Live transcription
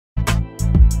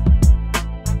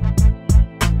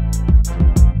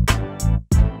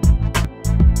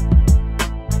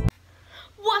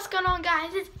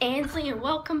Ansley and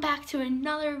welcome back to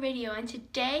another video, and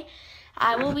today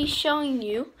I will be showing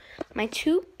you my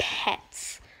two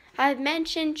pets. I've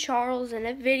mentioned Charles in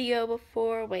a video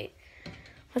before. Wait,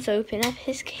 let's open up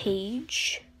his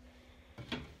cage.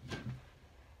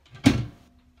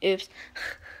 Oops.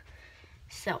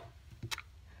 So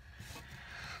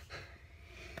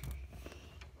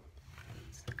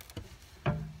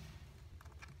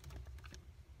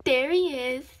there he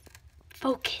is.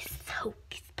 Focus,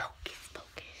 focus, focus,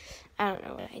 focus. I don't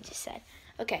know what I just said.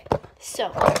 Okay,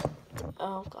 so,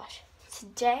 oh gosh.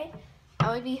 Today,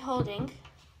 I will be holding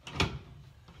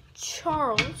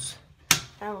Charles,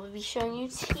 and I will be showing you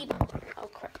Tate. Oh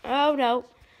crap. Oh no.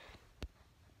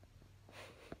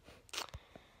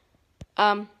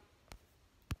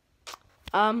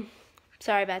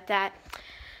 Sorry about that.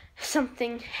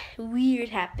 Something weird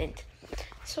happened.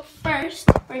 So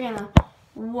first, we're gonna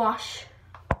wash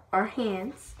our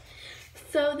hands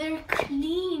so they're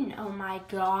clean. Oh my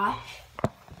gosh,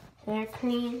 they're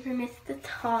clean from the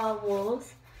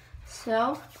towels.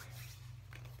 So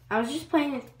I was just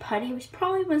playing with Putty, which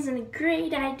probably wasn't a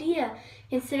great idea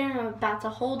considering I'm about to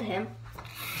hold him.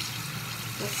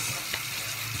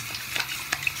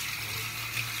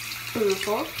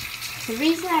 Beautiful. The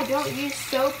reason I don't use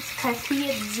soap is because he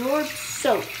absorbs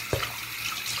soap.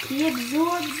 He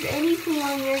absorbs anything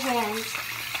on your hands.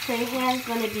 So your hand's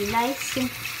going to be nice and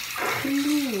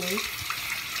clean,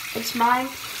 which mine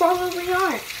probably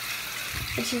aren't,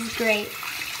 which is great.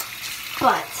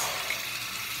 But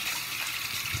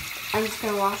I'm just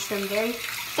going to wash them very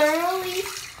thoroughly.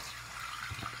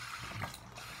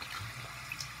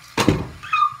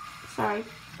 Sorry,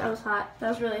 that was hot. That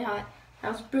was really hot.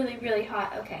 That was really, really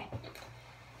hot. Okay,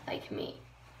 like me.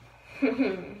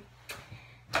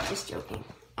 Just joking.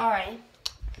 Alright,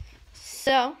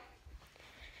 so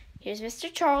here's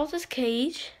Mr. Charles's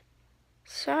cage.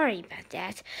 Sorry about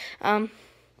that. There's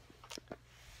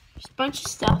a bunch of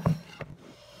stuff,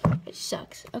 which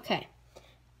sucks. Okay,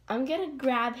 I'm gonna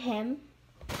grab him,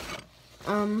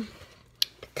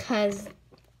 because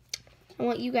I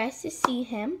want you guys to see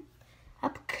him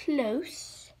up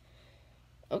close.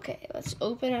 Okay, let's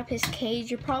open up his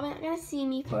cage. You're probably not gonna see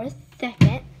me for a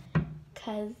second,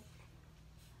 because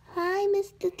hi,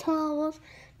 Mr. Towels,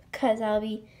 because I'll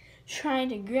be trying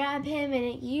to grab him, and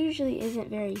it usually isn't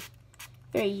very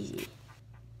easy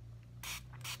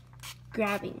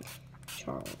grabbing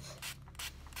Charles.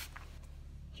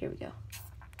 Here we go.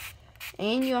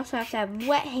 And you also have to have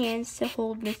wet hands to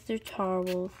hold Mr.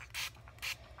 Towels,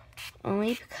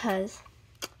 only because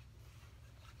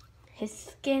his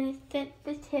skin is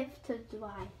sensitive to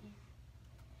dry.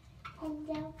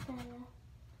 Hello, fella.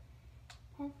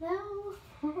 Hello.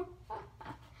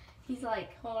 He's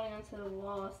like holding onto the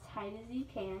wall as tight as he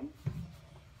can.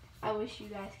 I wish you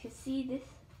guys could see this.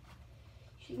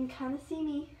 You can kind of see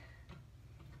me.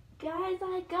 Guys,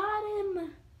 I got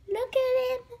him. Look at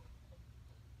him.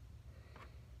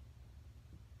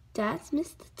 That's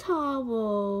Mr.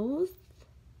 Towels.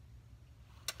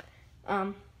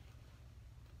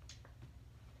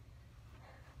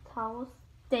 Towels,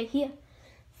 stay here.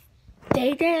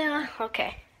 Stay there.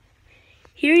 Okay.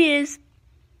 Here he is.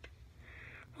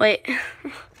 Wait.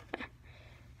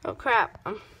 Oh crap,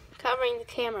 I'm covering the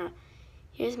camera.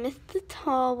 Here's Mr.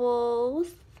 Towels.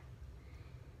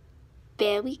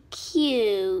 Very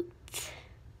cute.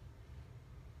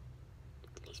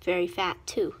 He's very fat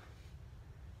too.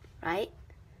 Right?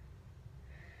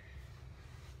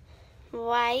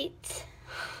 Right?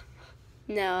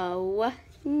 No.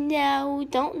 No,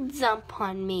 don't jump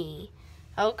on me.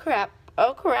 Oh crap.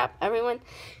 Oh crap. Everyone,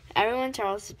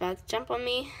 Charles is about to jump on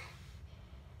me.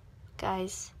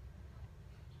 Guys,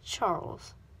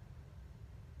 Charles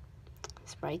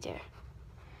is right there.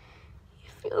 You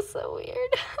feel so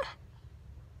weird.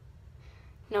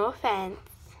 No offense.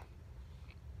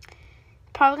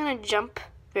 Probably gonna jump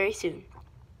very soon.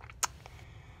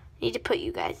 Need to put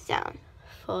you guys down.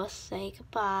 First, say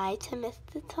goodbye to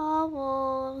Mr.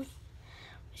 Towels.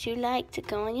 Would you like to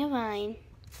go on your vine?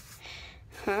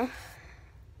 Huh?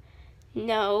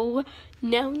 No.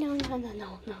 No, no, no, no, no,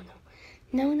 no, no.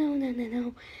 No, no, no, no,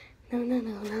 no. No, no,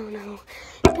 no, no, no.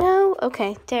 No.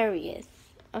 Okay, there he is.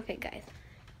 Okay, guys.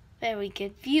 Very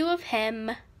good view of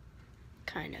him.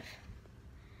 Kind of.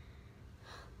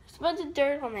 There's a bunch of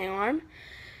dirt on my arm.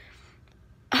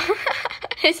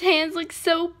 His hands look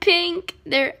so pink.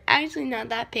 They're actually not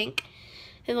that pink.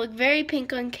 They look very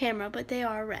pink on camera, but they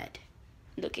are red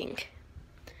looking.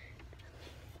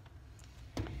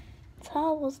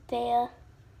 Towels there.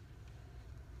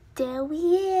 There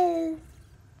he is.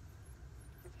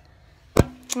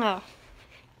 Oh.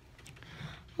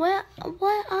 What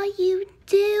are you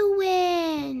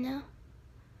doing?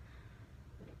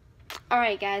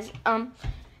 Alright guys,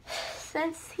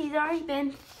 since he's already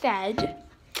been fed,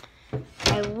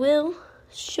 I will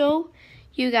show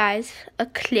you guys a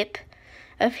clip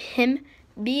of him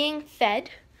being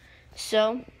fed.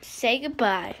 So say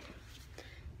goodbye.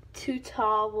 2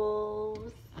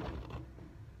 towels.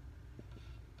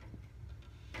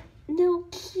 No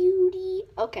cutie.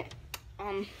 Okay.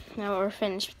 Now we're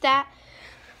finished with that.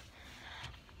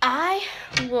 I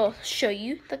will show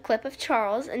you the clip of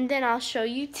Charles, and then I'll show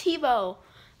you Tebow.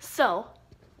 So,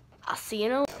 I'll see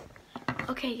you in a...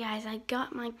 Okay, guys, I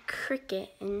got my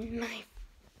cricket and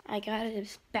I got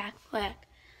his back leg.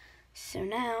 So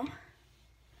now, I'm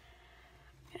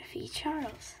gonna feed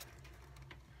Charles.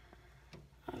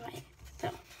 Alright, so.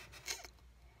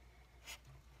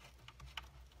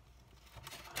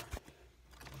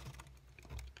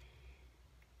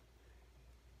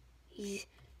 He's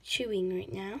chewing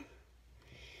right now.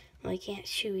 Well, he can't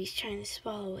chew, he's trying to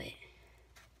swallow it.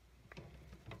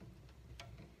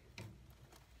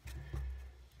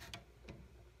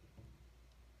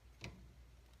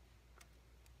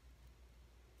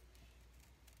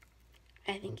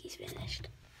 I think he's finished.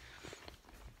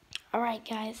 Alright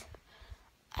guys,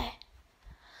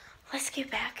 let's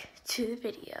get back to the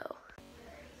video.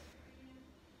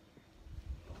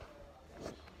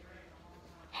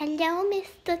 Hello,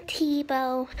 Mr.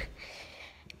 Tebow.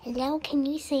 Hello, can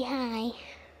you say hi?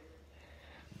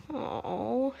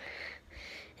 Oh,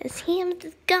 it's him,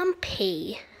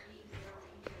 Gumpy.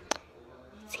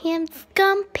 It's him,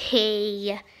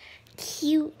 Gumpy.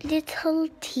 Cute little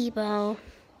Tebow.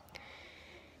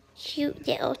 Cute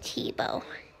little Tebow.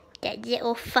 That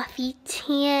little fluffy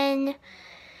tan.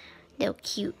 Little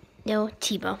cute little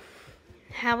Tebow.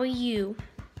 How are you?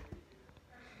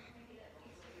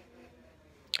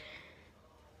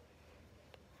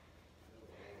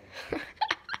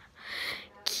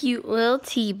 Cute little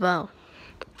Tebow.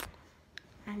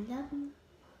 I love you.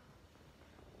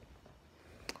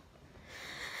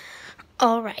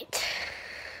 All right.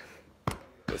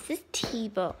 This is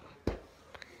Tebow.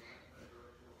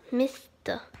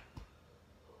 Mr.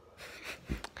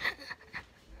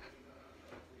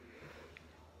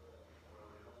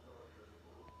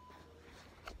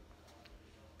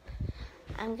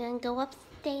 I'm gonna go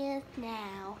upstairs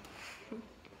now.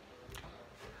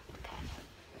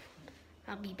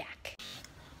 I'll be back.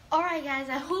 Alright guys,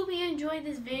 I hope you enjoyed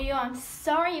this video. I'm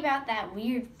sorry about that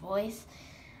weird voice.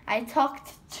 I talked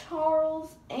to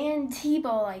Charles and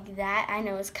Tebow like that. I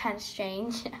know it's kind of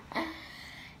strange.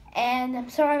 And I'm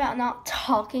sorry about not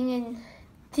talking in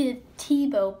the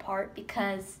Tebow part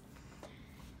because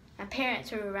my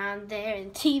parents were around there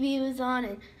and TV was on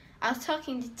and I was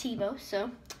talking to Tebow.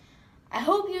 So I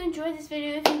hope you enjoyed this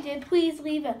video. If you did, please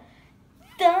leave a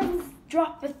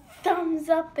drop a thumbs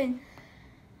up and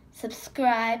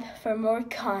subscribe for more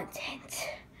content,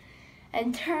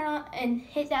 and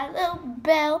hit that little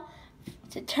bell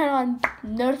to turn on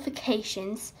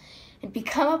notifications and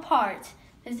become a part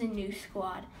of the new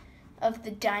squad of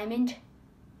the Diamond.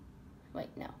 Wait,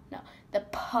 no,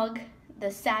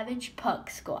 the Savage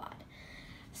Pug Squad.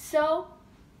 So,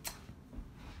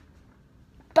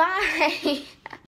 bye.